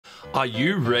Are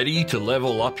you ready to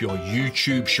level up your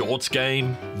YouTube Shorts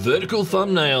game? Vertical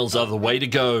thumbnails are the way to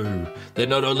go. They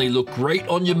not only look great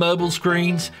on your mobile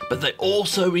screens, but they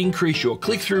also increase your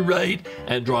click-through rate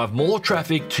and drive more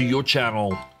traffic to your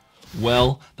channel.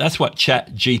 Well, that's what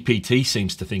ChatGPT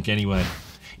seems to think anyway.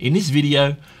 In this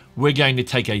video, we're going to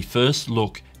take a first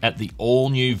look at the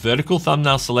all-new vertical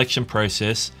thumbnail selection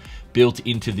process built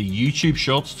into the YouTube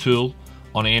Shorts tool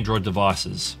on Android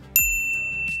devices.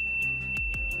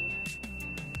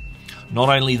 Not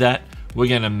only that, we're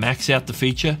going to max out the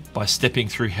feature by stepping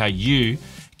through how you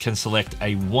can select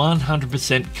a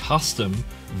 100% custom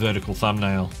vertical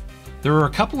thumbnail. There are a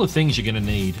couple of things you're going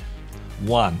to need.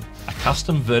 1. A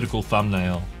custom vertical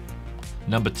thumbnail.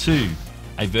 Number 2.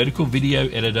 A vertical video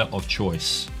editor of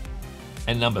choice.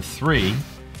 And number 3.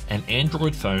 An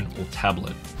Android phone or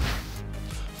tablet.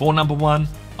 For number 1,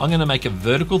 I'm going to make a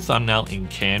vertical thumbnail in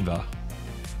Canva.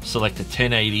 Select a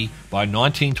 1080 by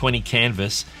 1920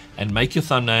 canvas and make your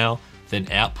thumbnail,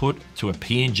 then output to a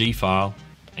PNG file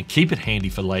and keep it handy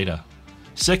for later.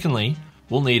 Secondly,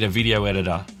 we'll need a video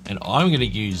editor, and I'm going to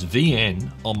use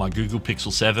VN on my Google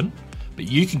Pixel 7, but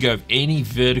you can go with any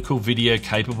vertical video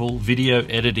capable video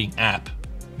editing app,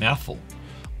 mouthful,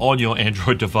 on your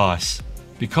Android device.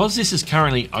 Because this is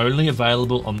currently only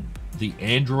available on the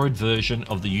Android version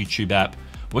of the YouTube app,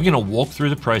 we're going to walk through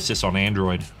the process on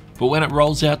Android. But when it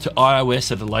rolls out to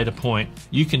iOS at a later point,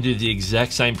 you can do the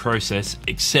exact same process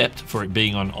except for it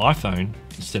being on iPhone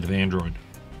instead of Android.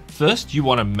 First, you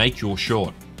want to make your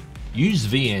short. Use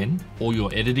VN or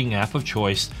your editing app of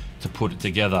choice to put it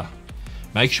together.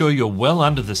 Make sure you're well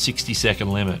under the 60-second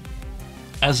limit.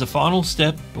 As a final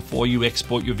step before you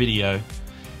export your video,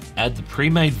 add the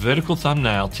pre-made vertical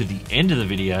thumbnail to the end of the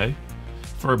video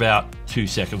for about 2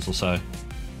 seconds or so.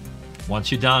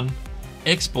 Once you're done,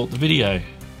 export the video.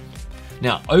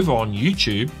 Now over on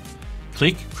YouTube,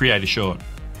 click Create a Short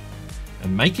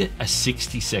and make it a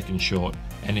 60-second short.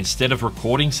 And instead of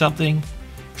recording something,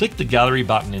 click the gallery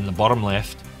button in the bottom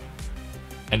left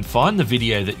and find the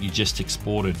video that you just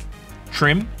exported.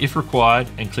 Trim if required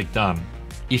and click Done.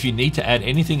 If you need to add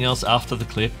anything else after the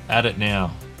clip, add it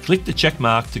now. Click the check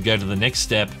mark to go to the next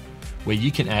step where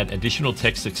you can add additional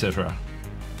text, etc.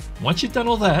 Once you've done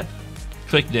all that,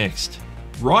 click Next.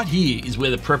 Right here is where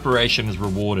the preparation is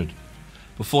rewarded.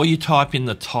 Before you type in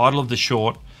the title of the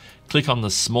short, click on the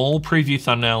small preview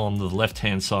thumbnail on the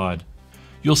left-hand side.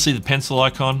 You'll see the pencil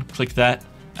icon, click that.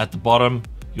 At the bottom,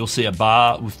 you'll see a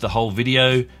bar with the whole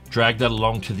video. Drag that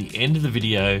along to the end of the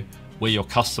video where your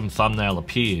custom thumbnail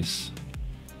appears.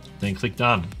 Then click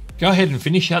Done. Go ahead and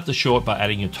finish out the short by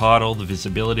adding your title, the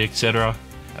visibility, etc.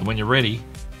 And when you're ready,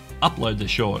 upload the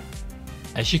short.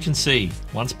 As you can see,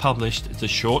 once published, the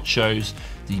short shows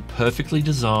the perfectly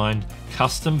designed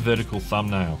custom vertical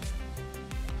thumbnail.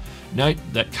 Note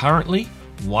that currently,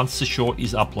 once the short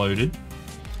is uploaded,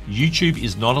 YouTube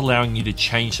is not allowing you to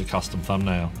change the custom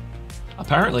thumbnail.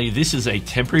 Apparently, this is a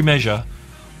temporary measure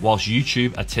whilst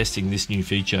YouTube are testing this new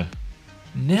feature.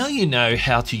 Now you know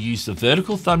how to use the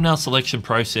vertical thumbnail selection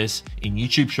process in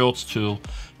YouTube Shorts tool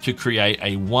to create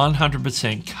a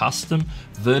 100% custom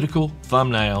vertical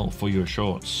thumbnail for your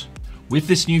shorts. With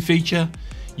this new feature,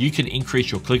 you can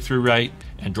increase your click-through rate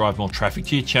and drive more traffic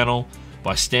to your channel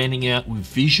by standing out with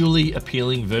visually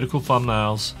appealing vertical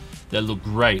thumbnails that look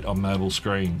great on mobile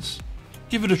screens.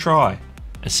 Give it a try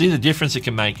and see the difference it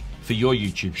can make for your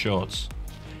YouTube Shorts.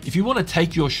 If you want to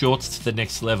take your shorts to the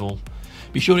next level,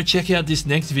 be sure to check out this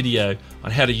next video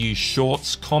on how to use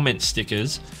Shorts comment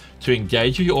stickers to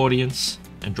engage with your audience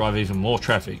and drive even more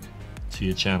traffic to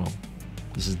your channel.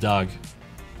 This is Doug,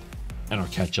 and I'll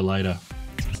catch you later.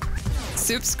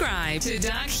 Subscribe to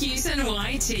Doug Hewson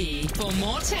YT for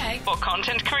more tech for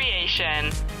content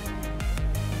creation.